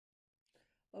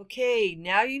Okay,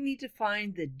 now you need to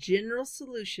find the general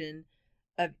solution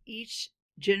of each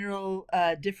general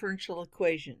differential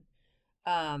equation.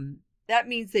 That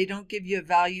means they don't give you a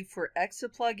value for x to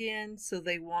plug in, so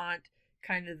they want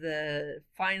kind of the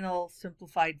final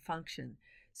simplified function.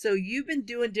 So you've been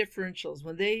doing differentials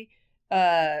when they,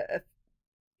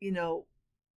 you know,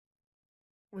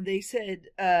 when they said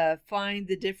find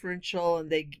the differential and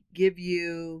they give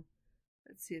you,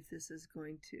 let's see if this is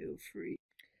going to free.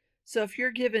 So if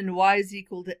you're given y is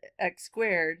equal to x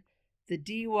squared, the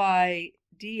dy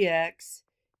dx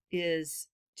is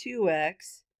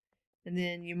 2x, and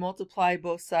then you multiply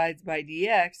both sides by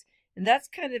dx, and that's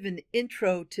kind of an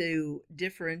intro to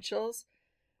differentials.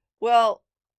 Well,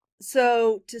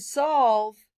 so to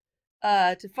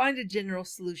find a general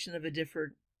solution of a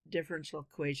differential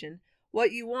equation,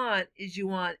 what you want is you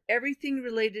want everything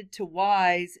related to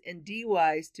y's and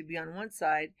dy's to be on one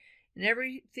side, and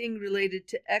everything related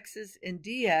to x's and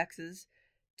dx's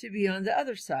to be on the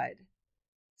other side.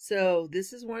 So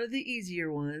this is one of the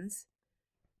easier ones.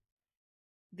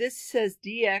 This says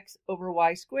dx over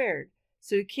y squared.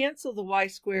 So to cancel the y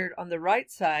squared on the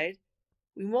right side,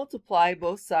 we multiply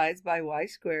both sides by y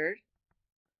squared.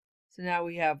 So now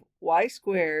we have y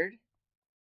squared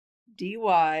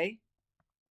dy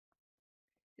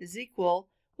is equal,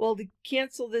 well, to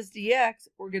cancel this dx,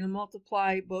 we're going to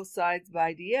multiply both sides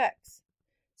by dx.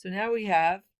 So now we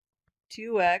have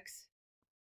 2x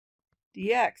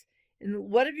dx.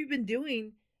 And what have you been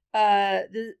doing?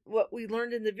 What we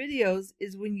learned in the videos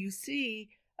is when you see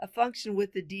a function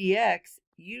with the dx,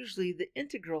 usually the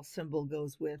integral symbol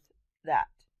goes with that.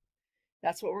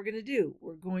 That's what we're going to do.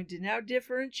 We're going to now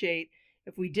differentiate.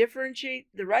 If we differentiate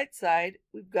the right side,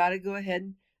 we've got to go ahead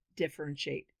and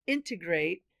differentiate.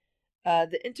 Integrate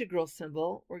the integral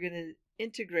symbol. We're going to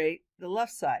integrate the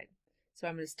left side. So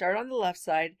I'm going to start on the left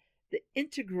side. The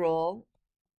integral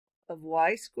of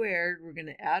y squared, we're going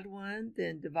to add 1,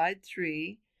 then divide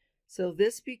 3. So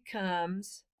this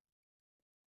becomes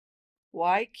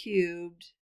y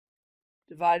cubed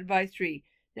divided by 3.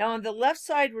 Now on the left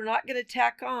side, we're not going to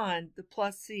tack on the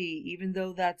plus c, even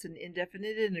though that's an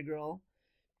indefinite integral,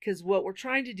 because what we're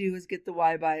trying to do is get the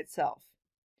y by itself.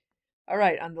 All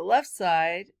right, on the left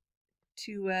side,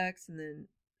 2x, and then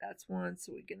that's 1,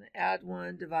 so we're going to add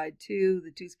 1, divide 2,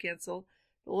 the 2's cancel.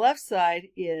 The left side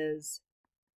is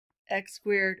x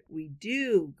squared. We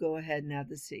do go ahead and add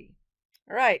the c.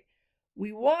 All right,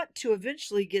 we want to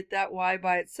eventually get that y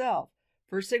by itself.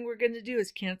 First thing we're going to do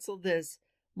is cancel this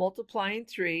multiplying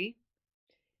 3.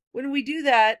 When we do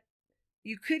that,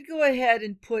 you could go ahead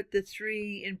and put the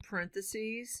 3 in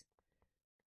parentheses.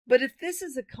 But if this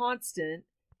is a constant,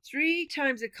 3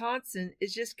 times a constant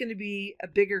is just going to be a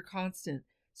bigger constant.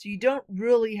 So you don't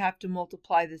really have to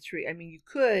multiply the 3. I mean, you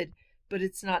could, but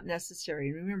it's not necessary.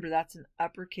 And remember, that's an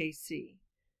uppercase C.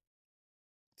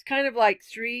 It's kind of like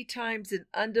 3 times an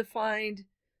undefined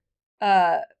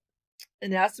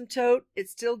an asymptote.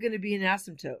 It's still going to be an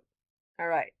asymptote. All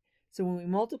right. So when we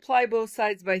multiply both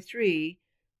sides by 3,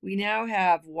 we now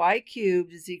have y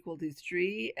cubed is equal to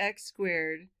 3x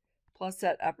squared plus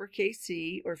that uppercase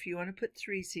C, or if you want to put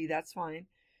 3c, that's fine.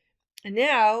 And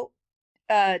now,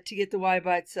 to get the y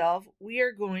by itself, we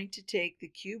are going to take the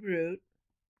cube root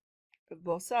of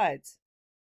both sides.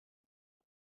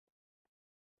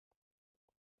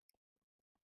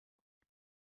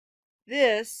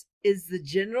 This is the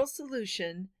general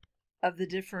solution of the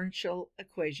differential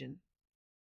equation.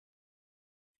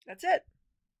 That's it.